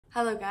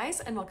Hello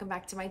guys, and welcome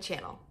back to my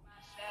channel.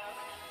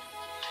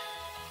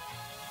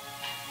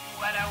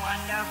 What a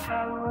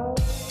wonderful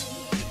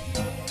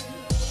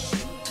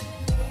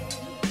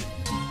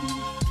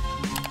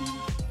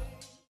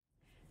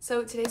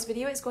So today's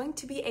video is going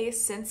to be a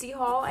Scentsy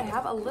haul. I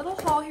have a little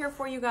haul here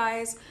for you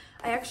guys.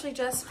 I actually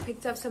just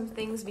picked up some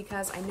things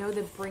because I know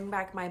the Bring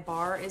Back My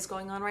Bar is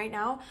going on right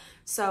now.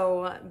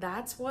 So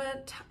that's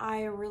what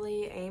I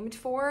really aimed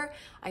for.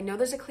 I know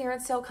there's a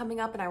clearance sale coming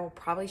up and I will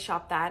probably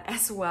shop that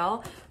as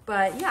well.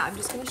 But yeah, I'm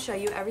just gonna show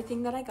you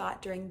everything that I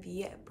got during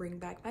the Bring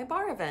Back My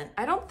Bar event.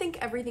 I don't think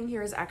everything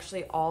here is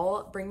actually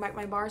all Bring Back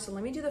My Bar, so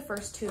let me do the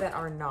first two that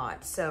are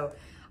not. So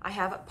I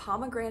have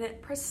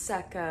Pomegranate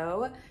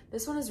Prosecco.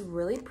 This one is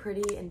really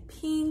pretty and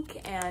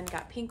pink and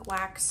got pink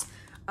wax.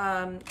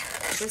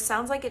 This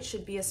sounds like it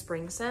should be a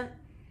spring scent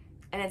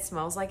and it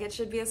smells like it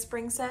should be a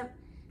spring scent.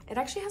 It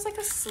actually has like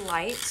a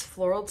slight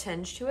floral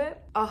tinge to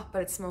it. Oh,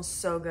 but it smells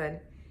so good.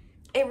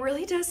 It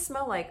really does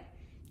smell like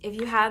if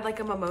you had like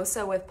a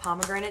mimosa with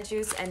pomegranate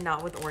juice and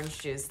not with orange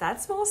juice.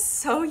 That smells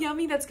so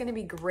yummy. That's gonna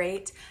be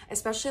great.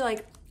 Especially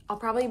like, I'll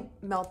probably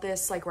melt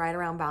this like right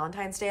around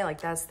Valentine's Day. Like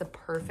that's the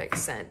perfect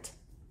scent.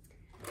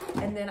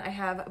 And then I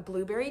have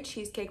Blueberry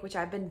Cheesecake, which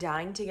I've been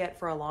dying to get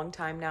for a long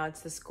time now.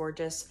 It's this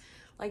gorgeous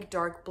like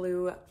dark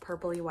blue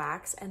purpley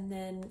wax, and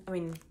then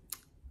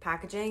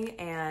packaging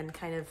and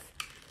kind of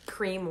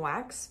cream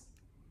wax,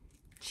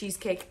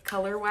 cheesecake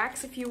color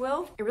wax, if you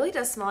will. It really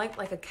does smell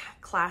like a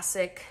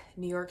classic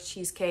New York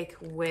cheesecake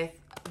with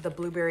the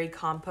blueberry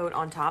compote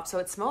on top. So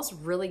it smells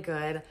really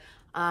good.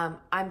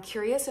 I'm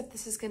curious if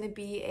this is going to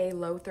be a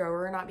low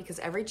thrower or not, because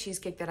every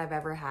cheesecake that I've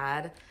ever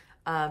had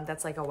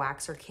that's like a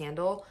wax or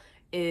candle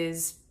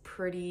is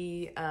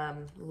pretty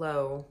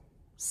low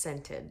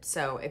scented,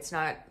 so it's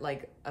not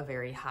like a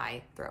very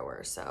high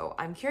thrower. So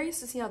I'm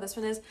curious to see how this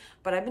one is,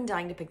 but I've been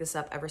dying to pick this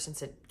up ever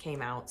since it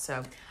came out,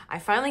 so I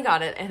finally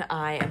got it and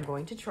I am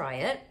going to try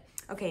it.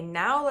 Okay,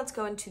 now let's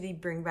go into the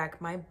Bring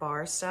Back My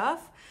Bar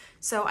stuff.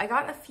 So I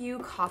got a few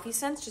coffee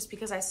scents just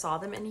because I saw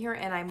them in here,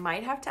 and I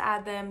might have to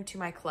add them to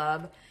my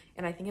club,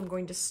 and I think I'm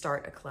going to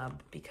start a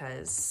club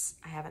because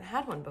I haven't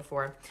had one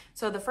before.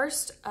 So the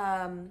first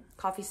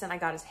coffee scent I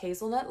got is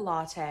Hazelnut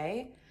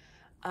Latte.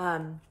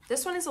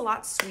 This one is a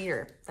lot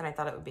sweeter than I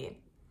thought it would be,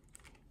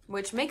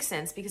 which makes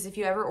sense because if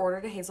you ever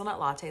ordered a hazelnut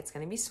latte, it's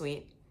going to be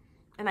sweet,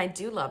 and I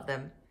do love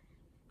them.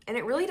 And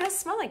it really does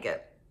smell like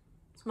it.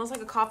 It smells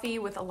like a coffee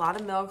with a lot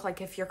of milk.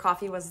 Like if your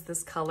coffee was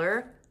this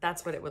color,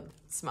 that's what it would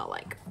smell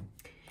like.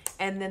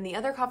 And then the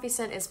other coffee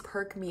scent is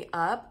Perk Me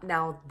Up.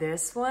 Now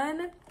this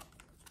one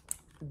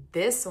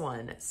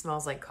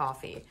smells like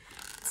coffee.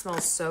 It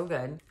smells so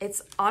good.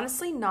 It's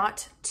honestly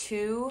not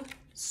too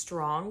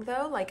strong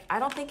though. Like I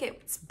don't think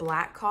it's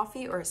black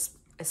coffee or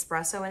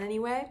espresso in any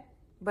way,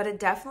 but it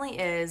definitely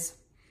is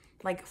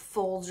like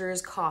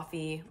Folgers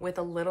coffee with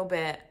a little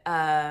bit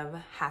of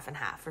half and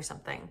half or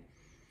something.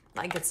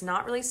 Like it's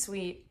not really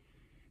sweet.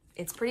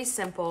 It's pretty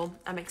simple.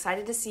 I'm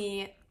excited to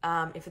see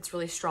if it's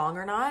really strong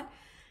or not,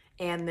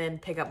 and then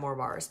pick up more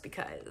bars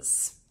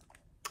because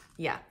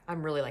yeah,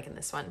 I'm really liking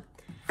this one.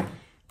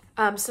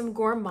 Some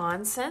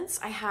gourmand scents.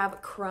 I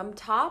have Crumb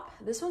Top.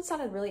 This one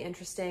sounded really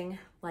interesting,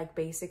 like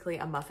basically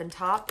a muffin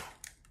top.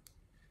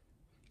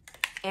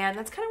 And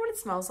that's kind of what it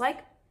smells like.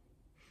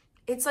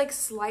 It's like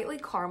slightly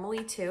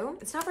caramely too.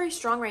 It's not very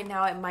strong right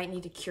now. It might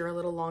need to cure a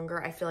little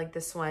longer. I feel like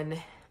this one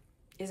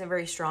isn't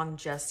very strong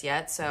just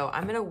yet, so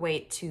I'm gonna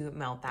wait to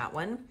melt that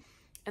one.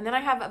 And then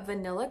I have a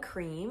Vanilla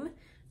Cream.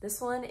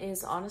 This one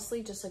is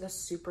honestly just like a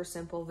super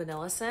simple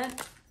vanilla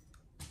scent.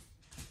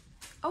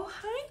 Oh,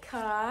 hi,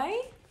 Kai.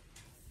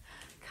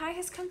 Kai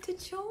has come to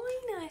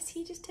join us.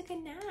 He just took a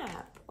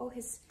nap. Oh,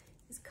 his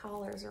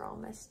collars are all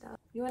messed up.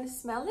 You want to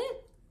smell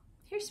it?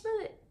 Here, smell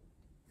it.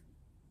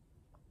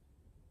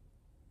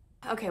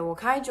 Okay, well,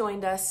 Kai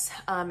joined us,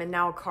 and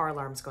now a car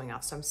alarm's going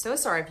off, so I'm so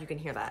sorry if you can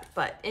hear that.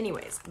 But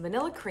anyways,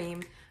 Vanilla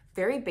Cream,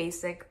 very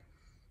basic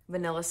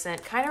vanilla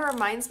scent. Kind of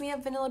reminds me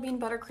of Vanilla Bean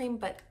Buttercream,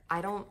 but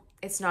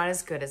it's not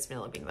as good as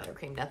Vanilla Bean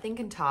Buttercream. Nothing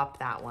can top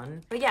that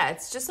one. But yeah,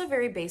 it's just a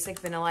very basic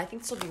vanilla. I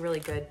think this will be really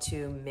good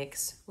to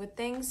mix with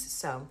things,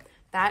 so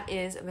that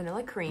is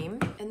Vanilla Cream.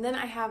 And then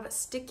I have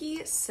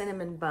Sticky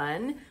Cinnamon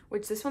Bun,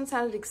 which this one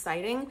sounded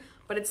exciting,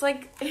 but it's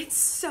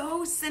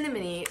so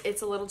cinnamony,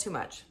 it's a little too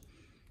much.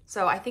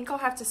 So I think I'll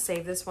have to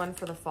save this one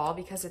for the fall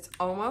because it's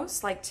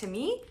almost like, to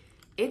me,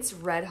 it's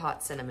red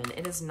hot cinnamon.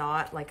 It is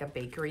not like a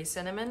bakery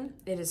cinnamon.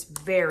 It is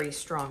very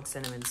strong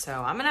cinnamon. So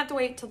I'm gonna have to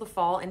wait till the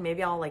fall, and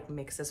maybe I'll like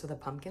mix this with a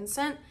pumpkin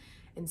scent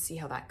and see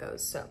how that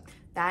goes. So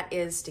that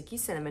is Sticky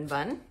Cinnamon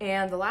Bun.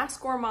 And the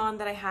last gourmand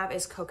that I have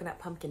is Coconut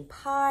Pumpkin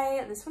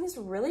Pie. This one is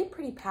really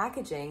pretty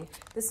packaging.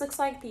 This looks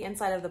like the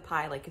inside of the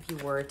pie, like if you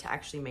were to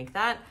actually make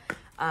that.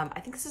 I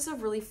think this is a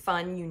really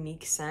fun,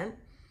 unique scent,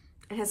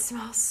 and it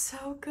smells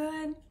so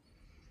good.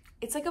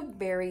 It's like a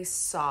very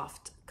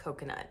soft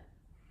coconut.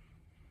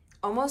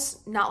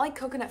 Almost not like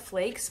coconut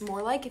flakes,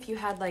 more like if you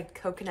had like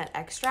coconut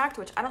extract,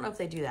 which I don't know if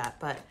they do that,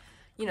 but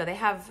you know, they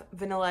have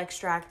vanilla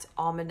extract,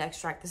 almond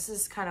extract. This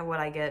is kind of what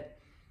I get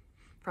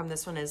from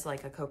this one is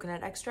like a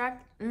coconut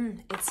extract.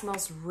 It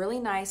smells really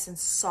nice and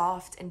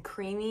soft and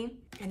creamy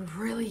and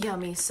really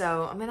yummy.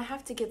 So I'm gonna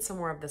have to get some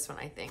more of this one,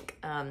 I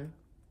think.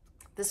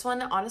 This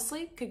one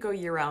honestly could go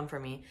year round for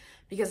me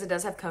because it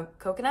does have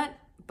coconut,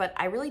 but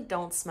I really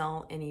don't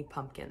smell any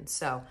pumpkin.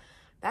 So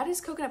that is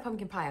coconut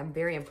pumpkin pie. I'm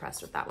very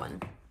impressed with that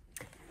one.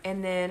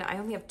 And then I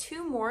only have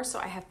 2 more. So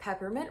I have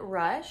peppermint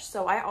rush.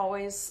 So I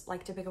always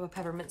like to pick up a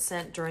peppermint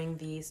scent during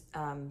the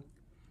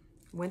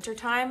winter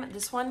time.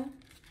 This one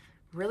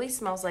really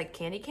smells like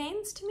candy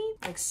canes to me,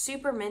 like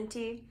super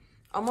minty.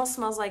 Almost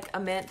smells like a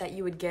mint that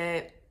you would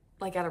get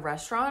like at a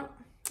restaurant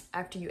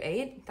after you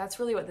ate. That's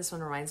really what this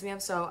one reminds me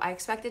of. So I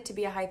expect it to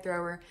be a high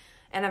thrower,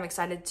 and I'm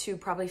excited to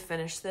probably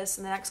finish this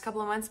in the next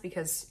couple of months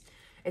because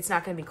it's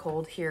not going to be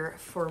cold here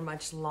for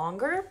much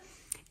longer.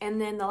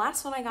 And then the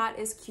last one I got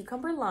is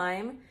cucumber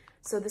lime.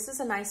 So this is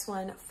a nice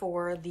one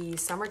for the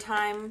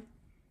summertime,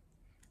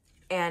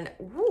 and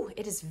woo,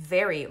 it is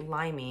very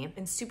limey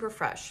and super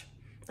fresh.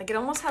 Like it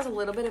almost has a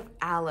little bit of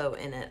aloe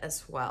in it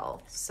as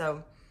well.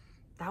 So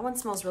that one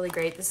smells really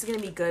great. This is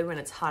gonna be good when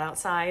it's hot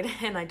outside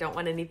and I don't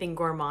want anything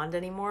gourmand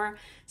anymore.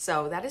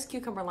 So that is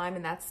cucumber lime,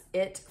 and that's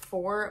it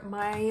for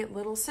my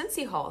little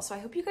Scentsy haul. So I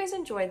hope you guys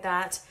enjoyed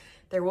that.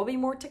 There will be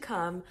more to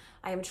come.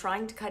 I am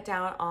trying to cut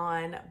down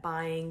on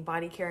buying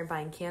body care and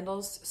buying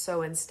candles.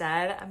 So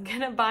instead I'm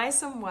gonna buy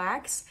some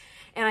wax,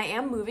 and I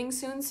am moving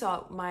soon.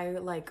 So my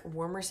like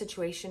warmer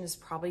situation is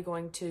probably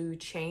going to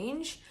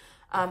change.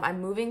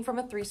 I'm moving from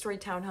a 3-story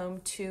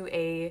townhome to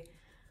a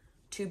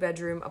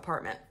 2-bedroom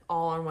apartment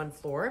all on 1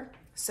 floor.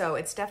 So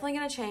it's definitely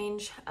gonna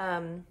change.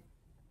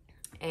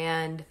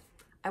 And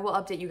I will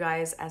update you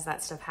guys as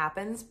that stuff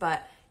happens.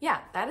 But yeah,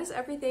 that is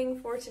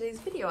everything for today's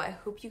video. I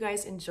hope you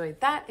guys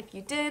enjoyed that. If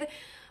you did,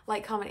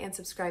 like, comment, and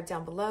subscribe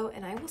down below,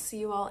 and I will see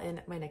you all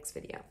in my next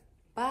video.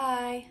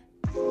 Bye.